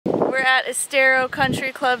We're at Estero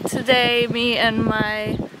Country Club today, me and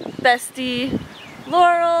my bestie,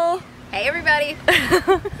 Laurel. Hey everybody!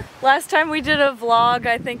 Last time we did a vlog,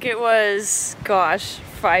 I think it was, gosh,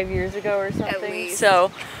 5 years ago or something. At least.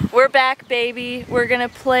 So we're back, baby. We're gonna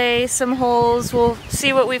play some holes. We'll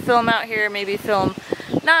see what we film out here. Maybe film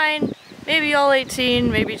 9, maybe all 18,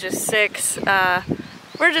 maybe just 6.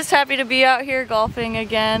 We're just happy to be out here golfing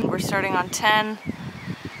again. We're starting on 10.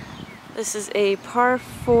 This is a par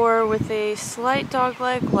 4 with a slight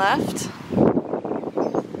dogleg left.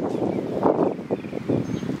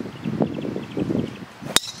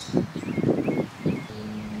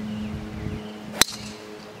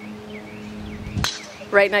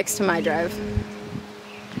 Right next to my drive.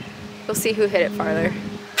 We'll see who hit it farther.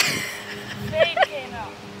 Fade came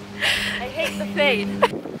out. I hate the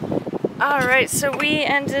fade. Alright, so we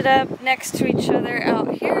ended up next to each other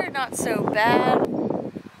out here. Not so bad.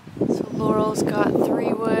 So Laurel's got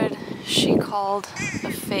 3-wood. She called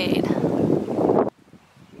a fade.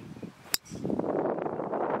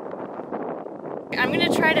 I'm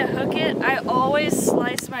gonna try to hook it. I always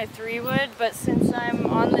slice my 3-wood, but since I'm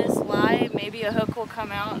on this lie, maybe a hook will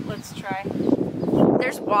come out. Let's try.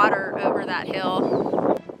 There's water over that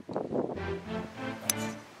hill.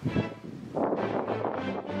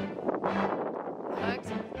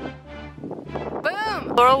 Hooked.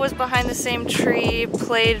 Boom! Laurel was behind the same tree,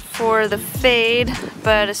 played for the fade,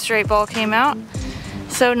 but a straight ball came out.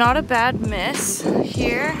 So not a bad miss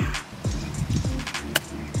here.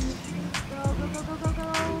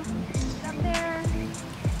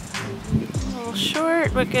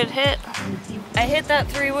 Short, but good hit. I hit that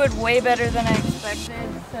 3-wood way better than I expected,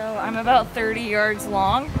 so I'm about 30 yards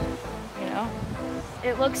long. You know,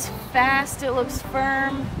 it looks fast, it looks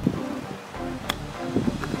firm.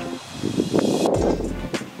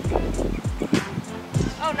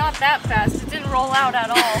 Oh, not that fast. It didn't roll out at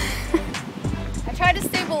all. I tried to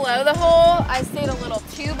stay below the hole. I stayed a little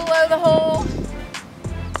too below the hole.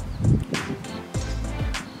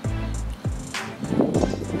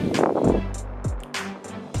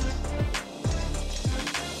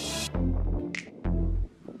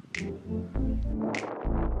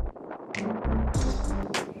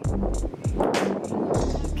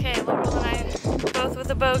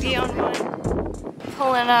 Bogey on one.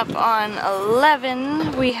 Pulling up on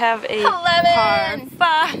 11, we have a par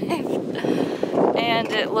 5,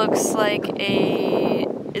 and it looks like a,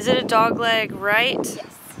 is it a dogleg right? Yes.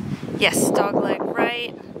 Yes, dogleg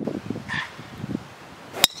right.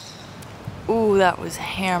 Ooh, that was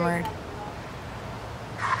hammered.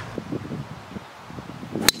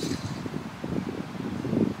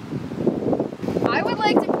 I would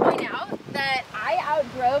like to point out that I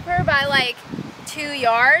outdrove her by like 2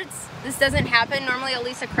 yards. This doesn't happen. Normally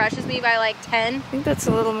Alisa crushes me by like 10. I think that's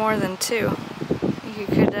a little more than 2. You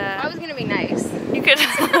could I was gonna be nice. You could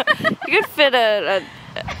you could fit a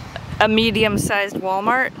medium-sized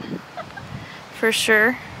Walmart for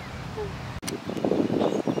sure.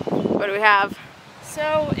 What do we have?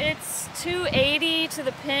 So it's 280 to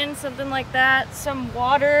the pin, something like that. Some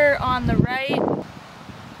water on the right.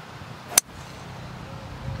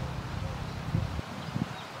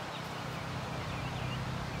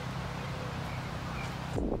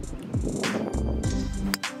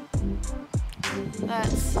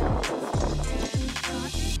 That's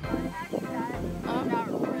Not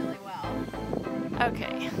really well.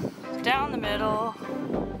 okay. Down the middle.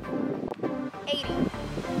 80.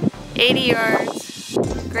 80 yards.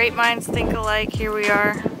 Great minds think alike. Here we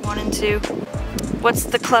are, 1 and 2. What's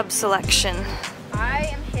the club selection?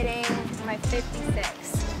 I am hitting my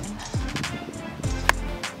 56.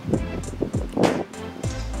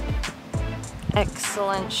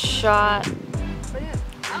 Excellent shot.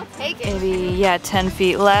 I'll take it. Maybe, yeah, 10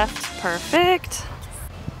 feet left. Perfect.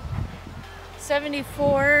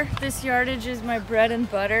 74. This yardage is my bread and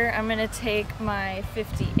butter. I'm gonna take my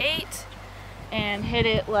 58 and hit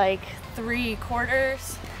it like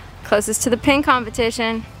 3/4. Closest to the pin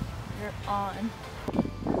competition. You're on.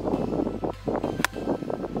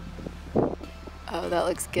 Oh, that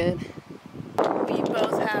looks good. We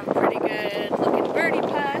both have pretty good looking birdie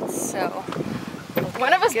putts, so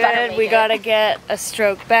one of us better make we it. gotta get a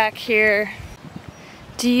stroke back here.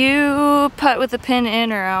 Do you putt with the pin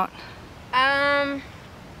in or out?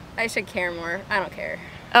 I should care more. I don't care.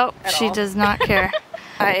 Oh, At she all. does not care.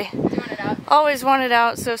 I Do you want it out? always want it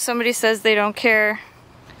out, so if somebody says they don't care,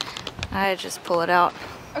 I just pull it out.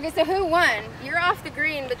 Okay, so who won? You're off the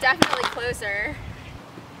green, but definitely closer.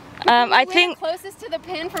 I think closest to the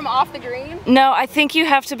pin from off the green. no, I think you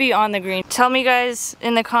have to be on the green. Tell me guys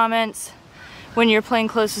in the comments when you're playing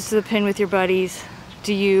closest to the pin with your buddies,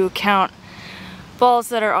 do you count balls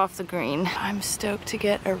that are off the green. I'm stoked to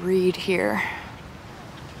get a read here.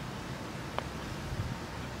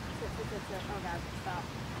 Oh God, stop.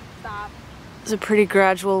 Stop. It's a pretty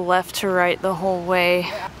gradual left to right the whole way.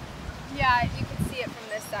 Yeah, you can see it from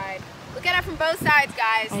this side. Look at it from both sides,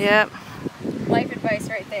 guys. Yep. Life advice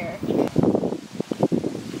right there.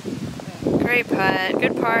 Great putt.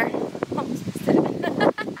 Good par. Almost missed it.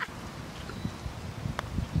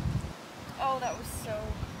 Oh, that was so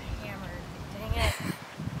hammered. Dang it.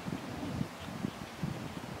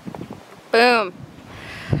 Boom.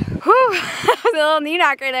 Whew. That was a little knee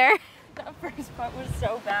knocker there. That first putt was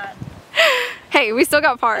so bad. Hey, we still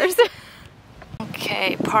got pars.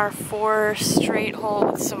 Okay, par 4 straight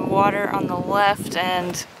hole with some water on the left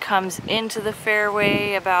and comes into the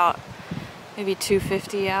fairway about maybe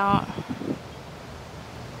 250 out.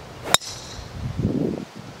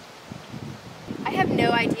 I have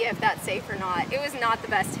no idea if that's safe or not. It was not the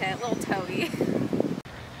best hit, little toey.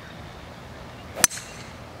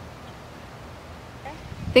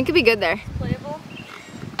 Think it'd be good there. Playable?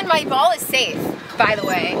 And my ball is safe, by the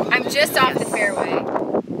way. I'm just off the fairway.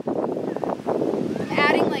 I'm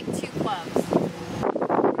adding like 2 clubs.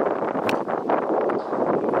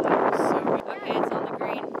 Okay, it's on the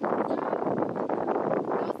green.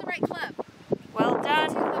 That was the right club. Well done.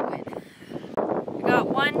 2-club win. We got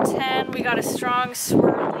 110. We got a strong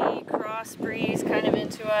swirly cross breeze kind of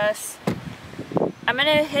into us. I'm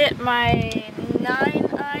gonna hit my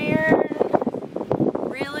 9-iron.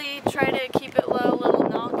 Really try to keep it low, little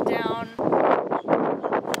knockdown.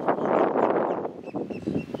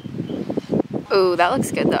 Ooh, that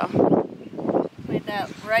looks good though. Made that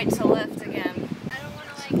right to left again. I don't want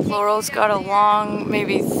to like. Laurel's got a long,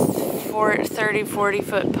 maybe 30, 40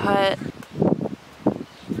 foot putt.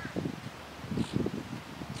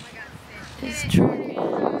 It's true.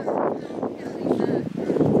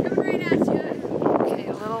 Coming right at you. Okay,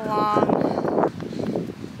 a little long.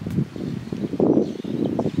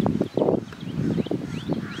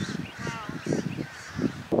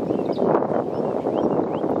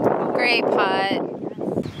 Great putt.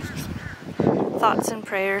 Thoughts and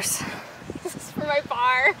prayers. This is for my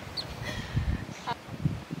bar.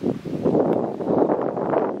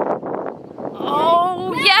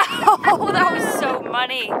 Oh, yeah! Oh, that was so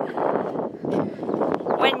money.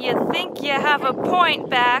 When you think you have a point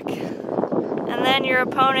back, and then your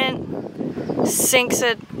opponent sinks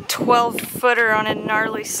a 12-footer on a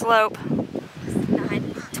gnarly slope.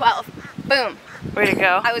 9, 12. Boom. Way to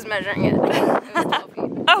go. I was measuring it. It was 12 feet.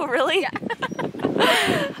 Oh, really? Yeah.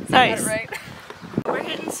 Nice. Right. We're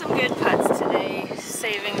hitting some good putts today,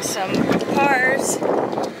 saving some pars,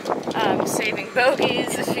 saving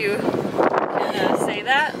bogeys, if you can say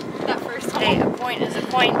that. That first hole. Hey, a point is a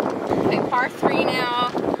point. Okay, par 3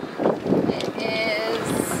 now. It is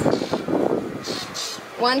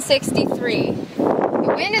 163.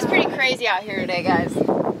 The wind is pretty crazy out here today, guys.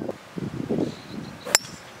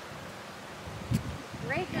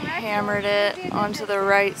 Hammered it onto the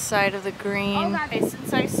right side of the green. Okay,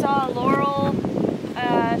 since I saw Laurel,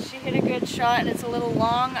 she hit a good shot and it's a little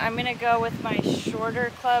long, I'm gonna go with my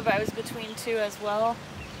shorter club. I was between 2 as well.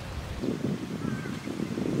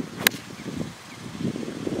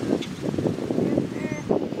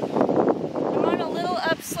 I'm on a little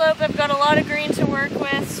upslope. I've got a lot of green to work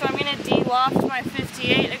with, so I'm gonna de-loft my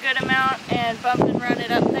 58 a good amount and bump and run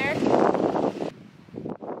it up there.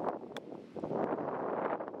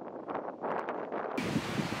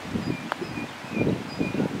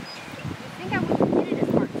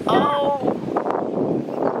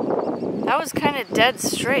 That was kind of dead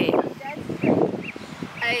straight.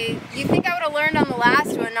 You think I would have learned on the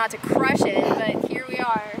last one not to crush it, but here we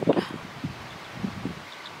are.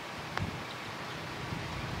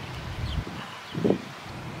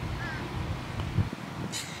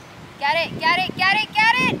 Get it, get it, get it,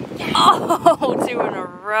 get it! Yes. Oh, 2 in a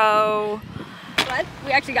row. What?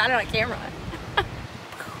 We actually got it on camera.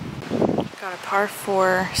 Got a par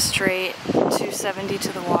 4 straight, 270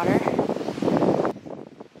 to the water.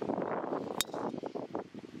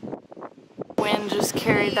 Wind just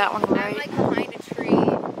carried that one right. I'm like behind a tree.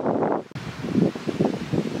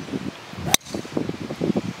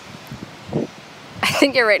 I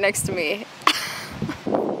think you're right next to me.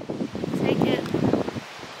 Take it.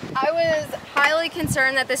 I was highly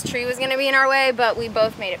concerned that this tree was going to be in our way, but we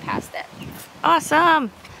both made it past it.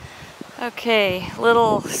 Awesome. Okay,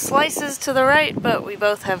 little slices to the right, but we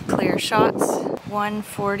both have clear shots.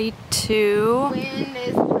 142. Wind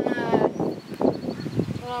is a little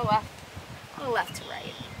left to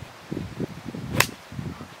right.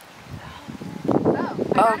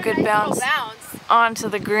 Oh, good bounce. Onto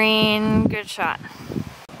the green. Good shot.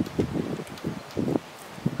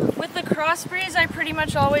 cross breeze, I pretty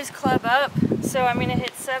much always club up. So I'm gonna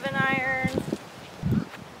hit 7-iron.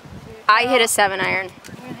 I hit a 7-iron.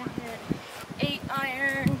 I'm gonna hit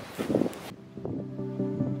 8-iron.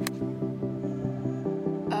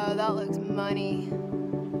 Oh, that looks money.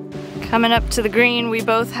 Coming up to the green, we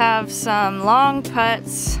both have some long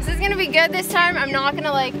putts. This is gonna be good this time. I'm not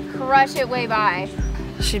gonna like crush it way by.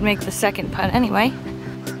 She'd make the second putt anyway.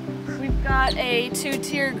 We've got a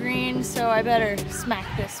 2-tier green, so I better smack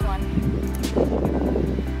this one.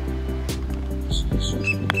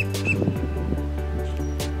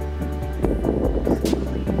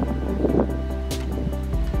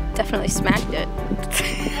 Definitely smacked it. I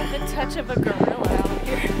have the touch of a gorilla out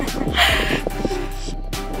here.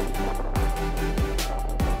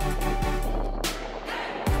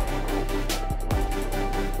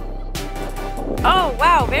 Oh,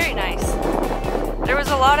 wow, very nice. There was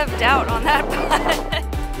a lot of doubt on that putt.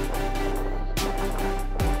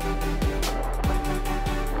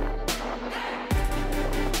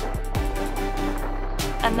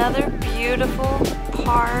 Another beautiful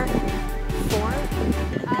par 4?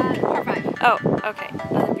 Par 5. Oh, okay.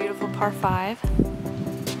 Another beautiful par 5.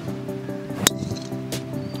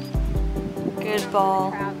 Good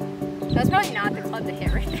ball. That's probably not the club to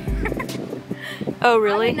hit right there. Oh, I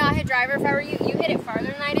really? would not hit driver if I were you. You hit it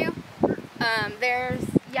farther than I do.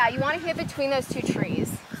 Yeah, you want to hit between those 2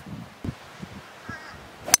 trees.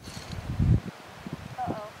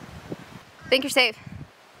 Uh-oh. Think you're safe.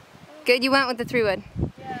 Good, you went with the 3-wood.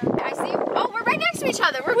 Yeah. I see. Oh, we're right next to each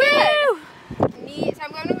other. We're Woo! good. Neat. So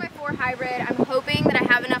I'm going with my 4 hybrid. I'm hoping that I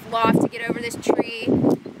have enough loft to get over this tree,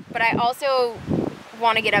 but I also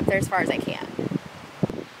want to get up there as far as I can.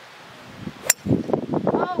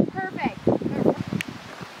 Oh, perfect. Okay,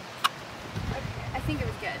 I think it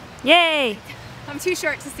was good. Yay! I'm too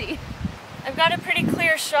short to see. I've got a pretty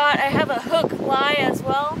clear shot. I have a hook lie as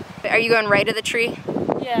well. Are you going right of the tree?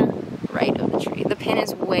 Yeah. Right of the tree. The pin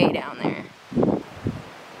is way down there.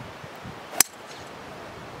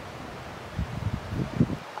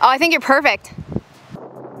 Oh, I think you're perfect.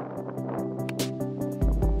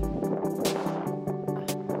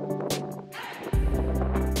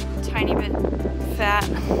 Tiny bit fat.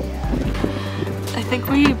 I think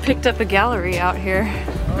we picked up a gallery out here.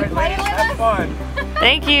 All right, ladies, have fun.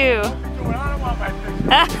 Thank you. I don't want my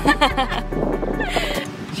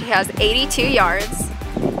picture. She has 82 yards.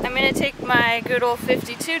 I'm gonna take my good old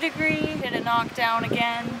 52 degree, hit a knockdown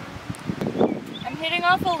again. I'm hitting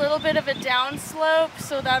off a little bit of a down slope,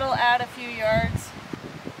 so that'll add a few yards.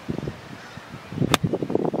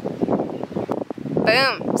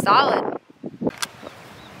 Boom, solid.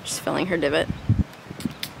 Just filling her divot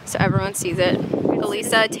so everyone sees it.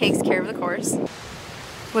 Alisa takes care of the course.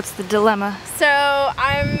 What's the dilemma? So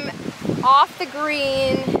I'm off the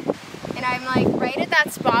green and I'm like right at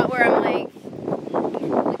that spot where I'm like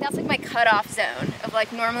that's like my cutoff zone of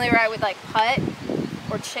like normally where I would like putt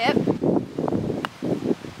or chip.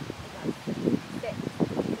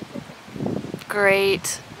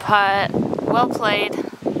 Great putt. Well played.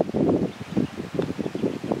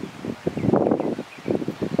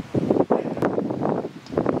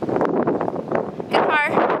 Good par.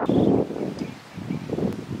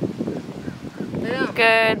 Boom.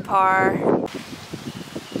 Good par.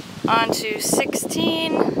 On to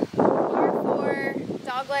 16. Par 4,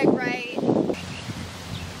 dogleg right.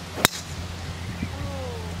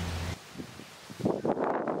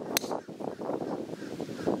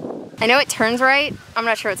 I know it turns right. I'm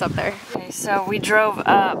not sure what's up there. Okay, so we drove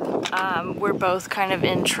up. We're both kind of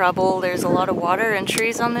in trouble. There's a lot of water and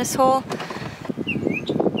trees on this hole.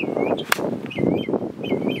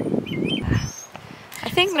 I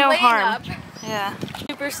think no harm. Up. Yeah.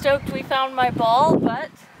 Super stoked we found my ball, but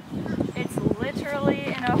it's literally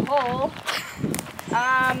in a hole.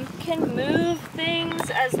 Can move things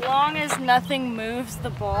as long as nothing moves the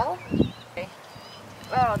ball. Okay.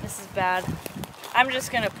 Oh, this is bad. I'm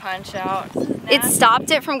just gonna punch out. It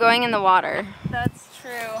stopped it from going in the water. That's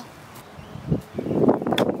true.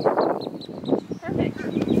 Perfect.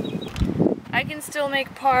 I can still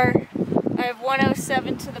make par. I have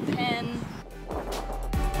 107 to the pin.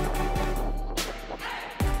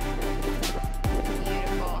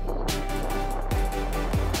 Beautiful.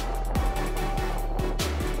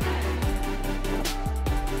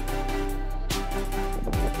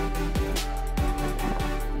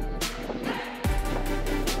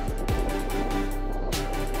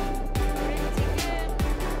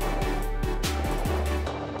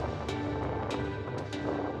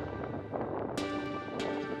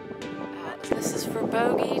 This is for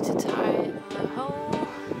bogey to tie the hole.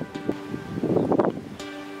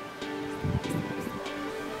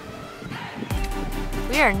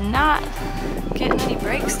 We are not getting any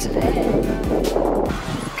breaks today.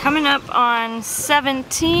 Coming up on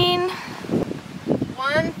 17.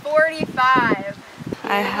 145.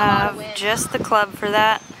 I have just the club for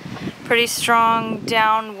that. Pretty strong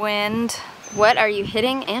downwind. What are you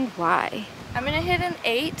hitting and why? I'm gonna hit an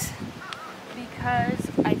 8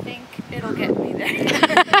 because I think it'll get me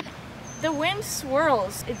there. The wind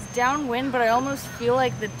swirls. It's downwind, but I almost feel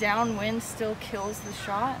like the downwind still kills the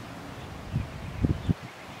shot.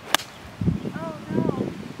 Oh no.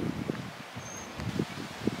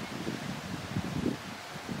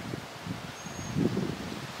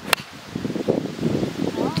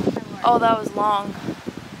 Oh, that was long.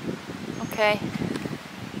 Okay.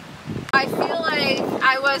 I feel like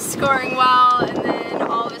I was scoring well, and then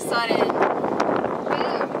all of a sudden,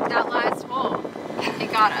 boom, that last hole,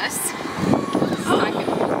 it got us.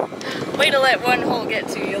 Way to let one hole get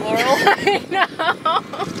to you, Laurel. I know.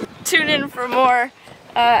 Tune in for more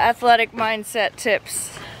athletic mindset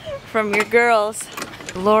tips from your girls.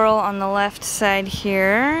 Laurel on the left side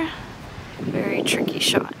here. Very tricky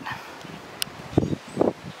shot.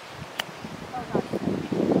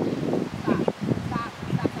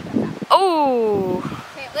 Oh!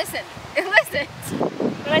 Okay, listen, listen.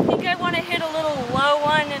 But I think I want to hit a little low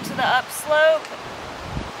one into the upslope.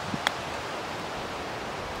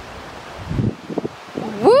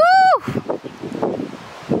 Woo!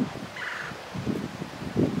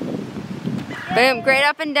 Boom, great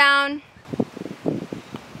up and down.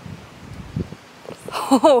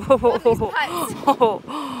 Oh,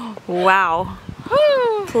 wow.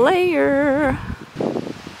 Player.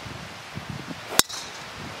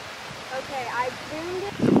 Okay, I boomed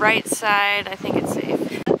it. Right side, I think it's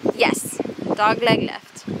safe. Yes, dog leg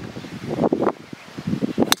left.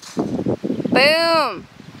 Boom!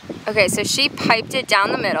 Okay, so she piped it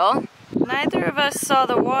down the middle. Neither of us saw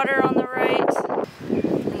the water on the right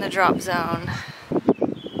in the drop zone.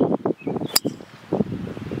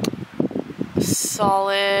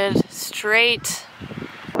 Solid, straight.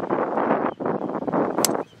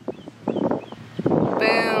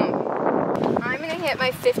 Boom. I'm gonna hit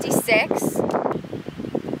my 56.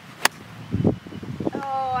 Oh,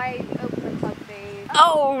 I opened the club face.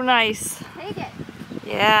 Oh, nice. Take it.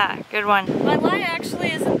 Yeah, good one. My lie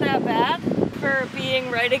actually isn't that bad for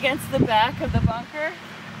being right against the back of the bunker.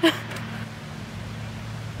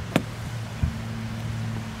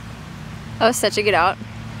 Oh, such a good out.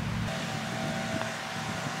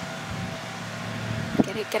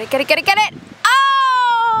 Get it, get it, get it, get it, get it!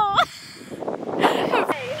 Oh!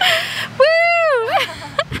 Woo!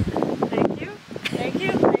 Thank you, thank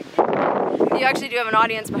you, thank you. You actually do have an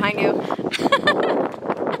audience behind you.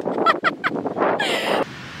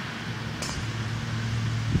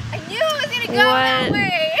 I knew it was gonna go that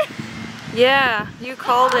way. Yeah, you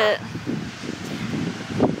called it.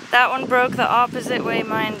 That one broke the opposite way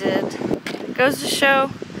mine did. Goes to show,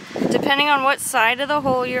 depending on what side of the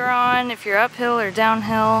hole you're on, if you're uphill or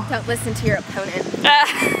downhill. Don't listen to your opponent.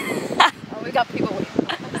 Oh, we got people waiting.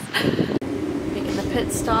 Making the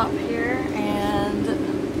pit stop here and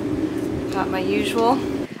got my usual.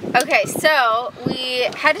 Okay, so we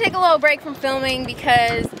had to take a little break from filming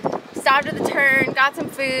because we stopped at the turn, got some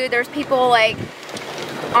food. There's people like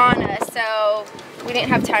on us, so we didn't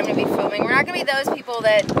have time to be filming. We're not gonna be those people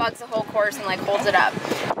that bugs the whole course and like holds it up.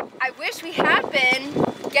 I wish we had been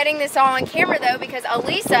getting this all on camera though, because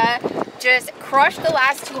Alisa just crushed the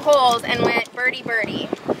last 2 holes and went birdie birdie.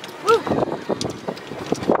 Woo!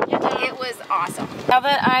 It was awesome. Now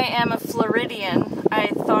that I am a Floridian, I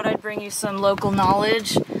thought I'd bring you some local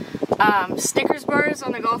knowledge. Snickers bars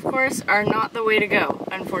on the golf course are not the way to go,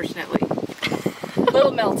 unfortunately. A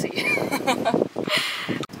little melty.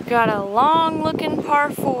 Got a long looking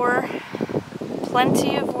par 4.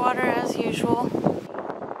 Plenty of water as usual.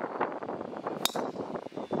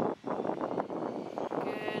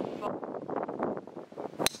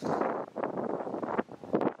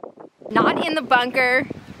 Not in the bunker.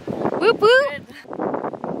 Whoop whoop. Good.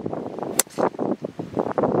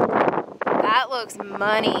 That looks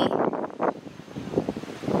money.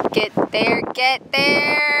 Get there, get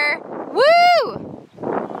there. Woo!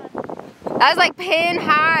 That was like pin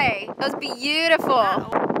high. That was beautiful.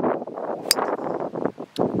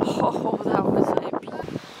 Oh, that was a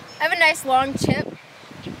I have a nice long chip.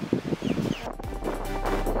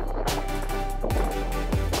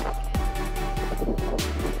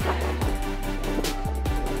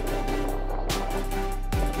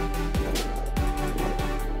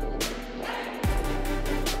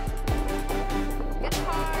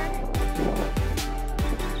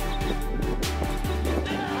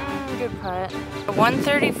 good putt. A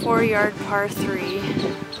 134 yard par 3.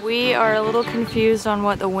 We are a little confused on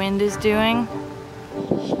what the wind is doing.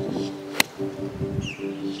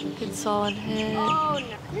 Good solid hit. Oh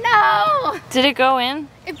no. No! Did it go in?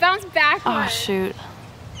 It bounced backwards. Oh shoot.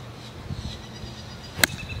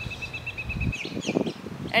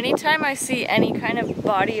 Anytime I see any kind of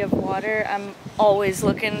body of water, I'm always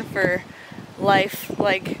looking for life,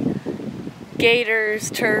 like gators,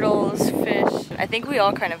 turtles, fish. I think we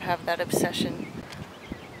all kind of have that obsession.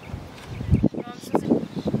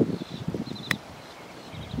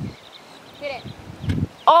 Hit it.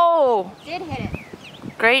 Oh! Did hit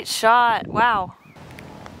it. Great shot. Wow.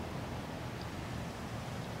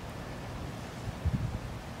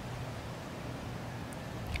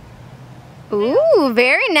 Ooh,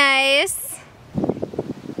 very nice.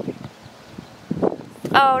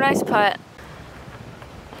 Oh, nice putt.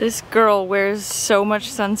 This girl wears so much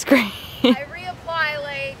sunscreen. I reapply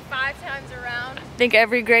like 5 times around. I think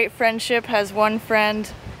every great friendship has one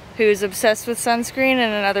friend who's obsessed with sunscreen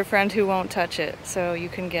and another friend who won't touch it. So you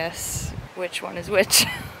can guess which one is which.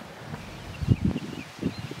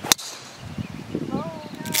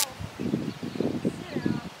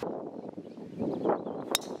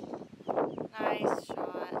 Nice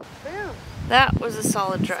shot. Boom. That was a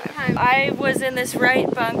solid drive. I was in this right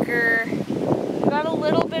bunker, got a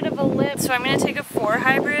little bit of a lip, so I'm going to take a 4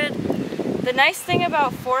 hybrid. The nice thing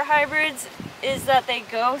about 4 hybrids is that they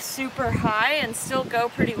go super high and still go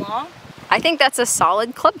pretty long. I think that's a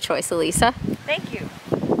solid club choice, Alisa. Thank you.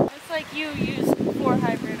 It's like you use 4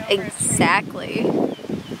 hybrid over Exactly.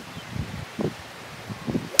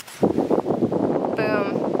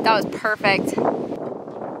 Boom. That was perfect.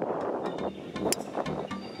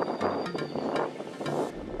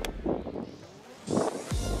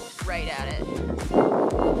 Right at it.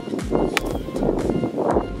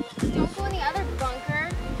 Don't go in the other bunker.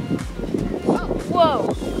 Oh,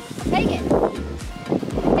 whoa. Take it.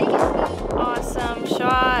 Take it. Awesome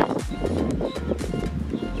shot.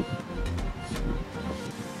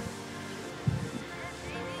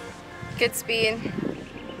 Good speed.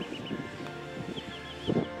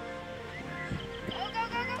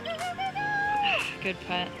 Good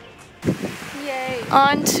putt. Yay.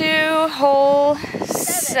 On to hole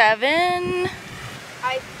 7.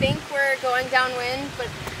 I think we're going downwind, but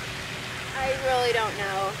I really don't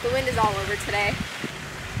know. The wind is all over today.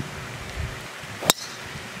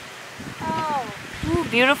 Oh. Ooh,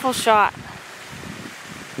 beautiful shot.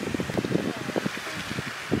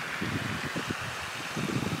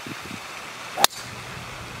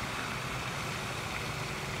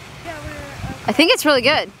 I think it's really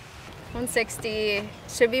good. 160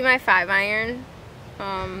 should be my 5-iron.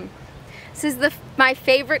 This is my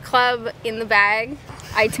favorite club in the bag.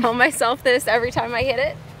 I tell myself this every time I hit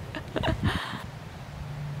it.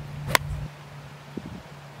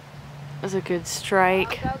 That was a good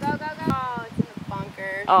strike. Go, go, go, go. Oh, it's in the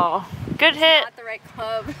bunker. Oh, good hit. Not the right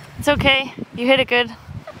club. It's okay. You hit it good.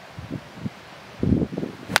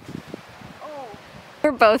 Oh.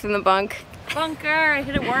 We're both in the bunk. Bunker, I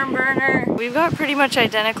hit a worm burner. We've got pretty much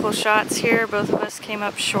identical shots here. Both of us came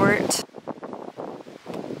up short.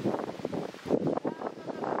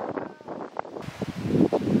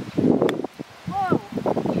 Whoa!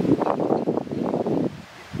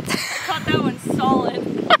 I caught that one solid.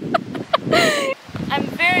 I'm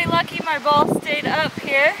very lucky my ball stayed up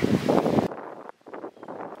here.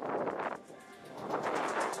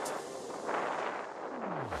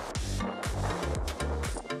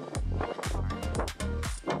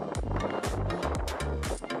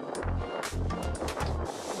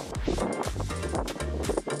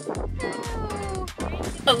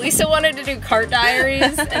 Alisa wanted to do cart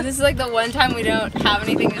diaries, and this is like the one time we don't have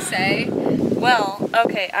anything to say. Well,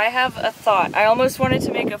 okay, I have a thought. I almost wanted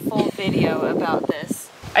to make a full video about this.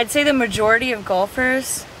 I'd say the majority of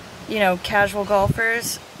golfers, you know, casual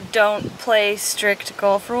golfers, don't play strict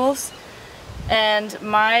golf rules. And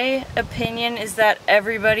my opinion is that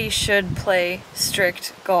everybody should play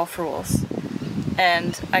strict golf rules.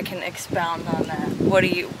 And I can expound on that.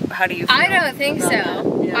 How do you feel? I don't think so.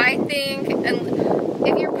 Yeah. I think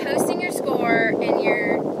if you're posting your score and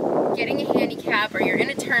you're getting a handicap or you're in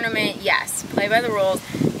a tournament, yes, play by the rules.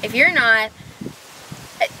 If you're not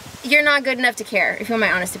good enough to care, if you want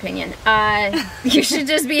my honest opinion. You should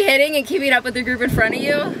just be hitting and keeping up with the group in front of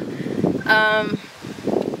you.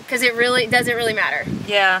 Because it really doesn't really matter.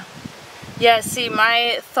 Yeah. Yeah, see,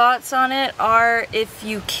 my thoughts on it are if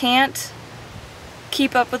you can't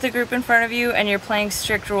keep up with the group in front of you and you're playing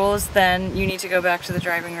strict rules, then you need to go back to the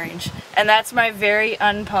driving range. And that's my very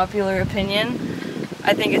unpopular opinion.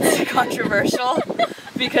 I think it's controversial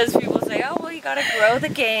because people say, oh, well, you gotta grow the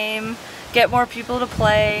game, get more people to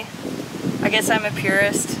play. I guess I'm a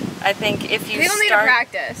purist. I think if you We don't need to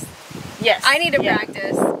practice. Yes. I need to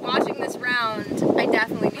practice. Watching this round, I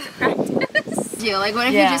definitely need to practice. Yeah, like what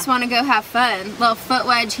if you just want to go have fun? Little foot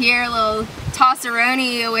wedge here, little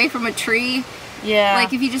toss-a-roni away from a tree. Yeah.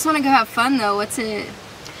 Like if you just want to go have fun though, what's it?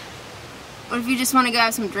 What if you just want to go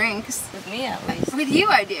have some drinks? With me at least. With you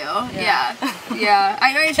I do. Yeah. Yeah.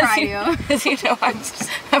 I always try to. Because you know I just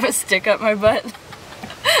have a stick up my butt.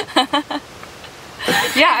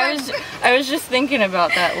 Yeah, I was just thinking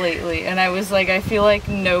about that lately, and I was like, I feel like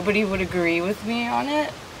nobody would agree with me on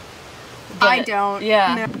it. But, I don't.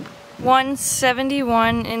 Yeah. No.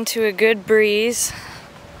 171 into a good breeze.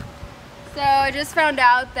 So I just found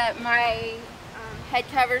out that my head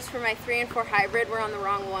covers for my 3 and 4 hybrid were on the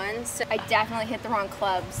wrong ones. So I definitely hit the wrong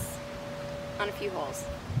clubs on a few holes.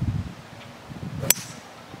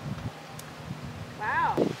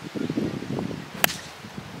 Wow.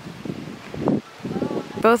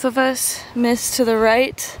 Both of us missed to the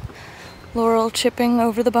right. Laurel chipping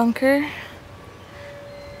over the bunker.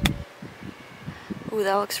 Ooh,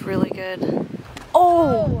 that looks really good.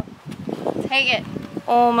 Oh! Take it.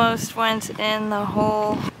 Almost went in the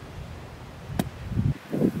hole.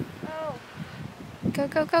 Oh. Go,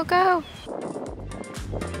 go, go, go.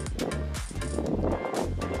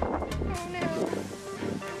 Oh no.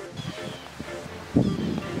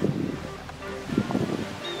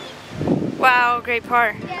 Wow, great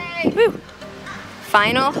par. Yay. Woo!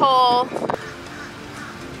 Final hole.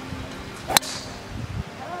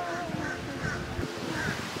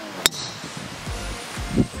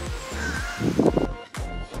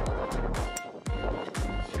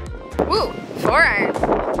 Woo! 4-iron.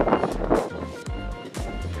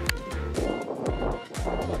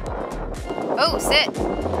 Oh, sit.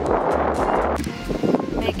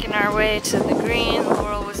 Making our way to the green.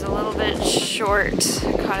 Laurel was a little bit short.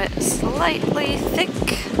 Caught it slightly thick.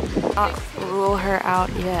 Not rule her out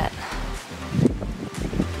yet.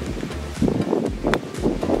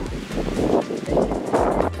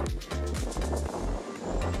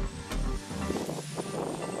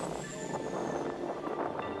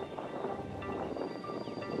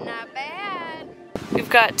 Not bad. We've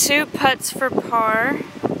got 2 putts for par.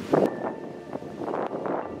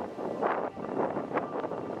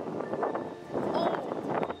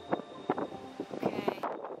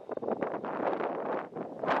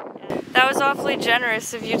 That was awfully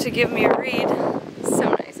generous of you to give me a read.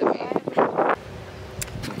 So nice of me.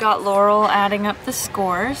 We've got Laurel adding up the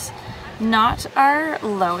scores. Not our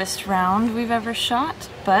lowest round we've ever shot,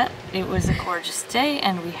 but it was a gorgeous day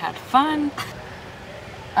and we had fun.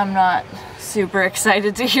 I'm not super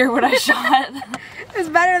excited to hear what I shot. It's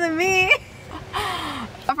better than me.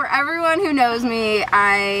 For everyone who knows me,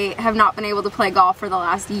 I have not been able to play golf for the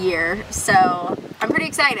last year, so I'm pretty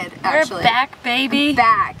excited, actually. We're back, baby. I'm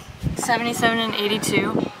back. 77 and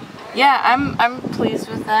 82. Yeah, I'm pleased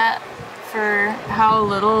with that for how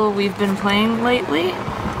little we've been playing lately.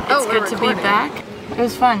 It's good to be back. It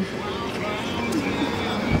was fun.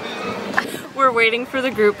 We're waiting for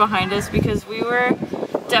the group behind us because we were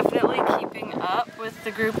definitely keeping up with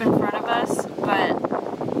the group in front of us,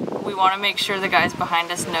 but we want to make sure the guys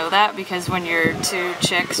behind us know that, because when you're 2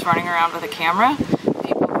 chicks running around with a camera,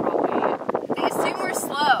 people probably... They assume we're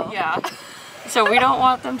slow. Yeah. So we don't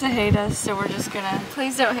want them to hate us, so we're just gonna...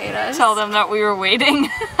 Please don't hate us. Tell them that we were waiting.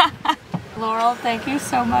 Laurel, thank you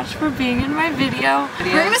so much for being in my video.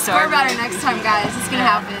 We're gonna score better next time, guys. It's gonna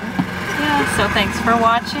happen. Yeah, so thanks for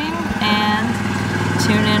watching, and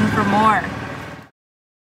tune in for more.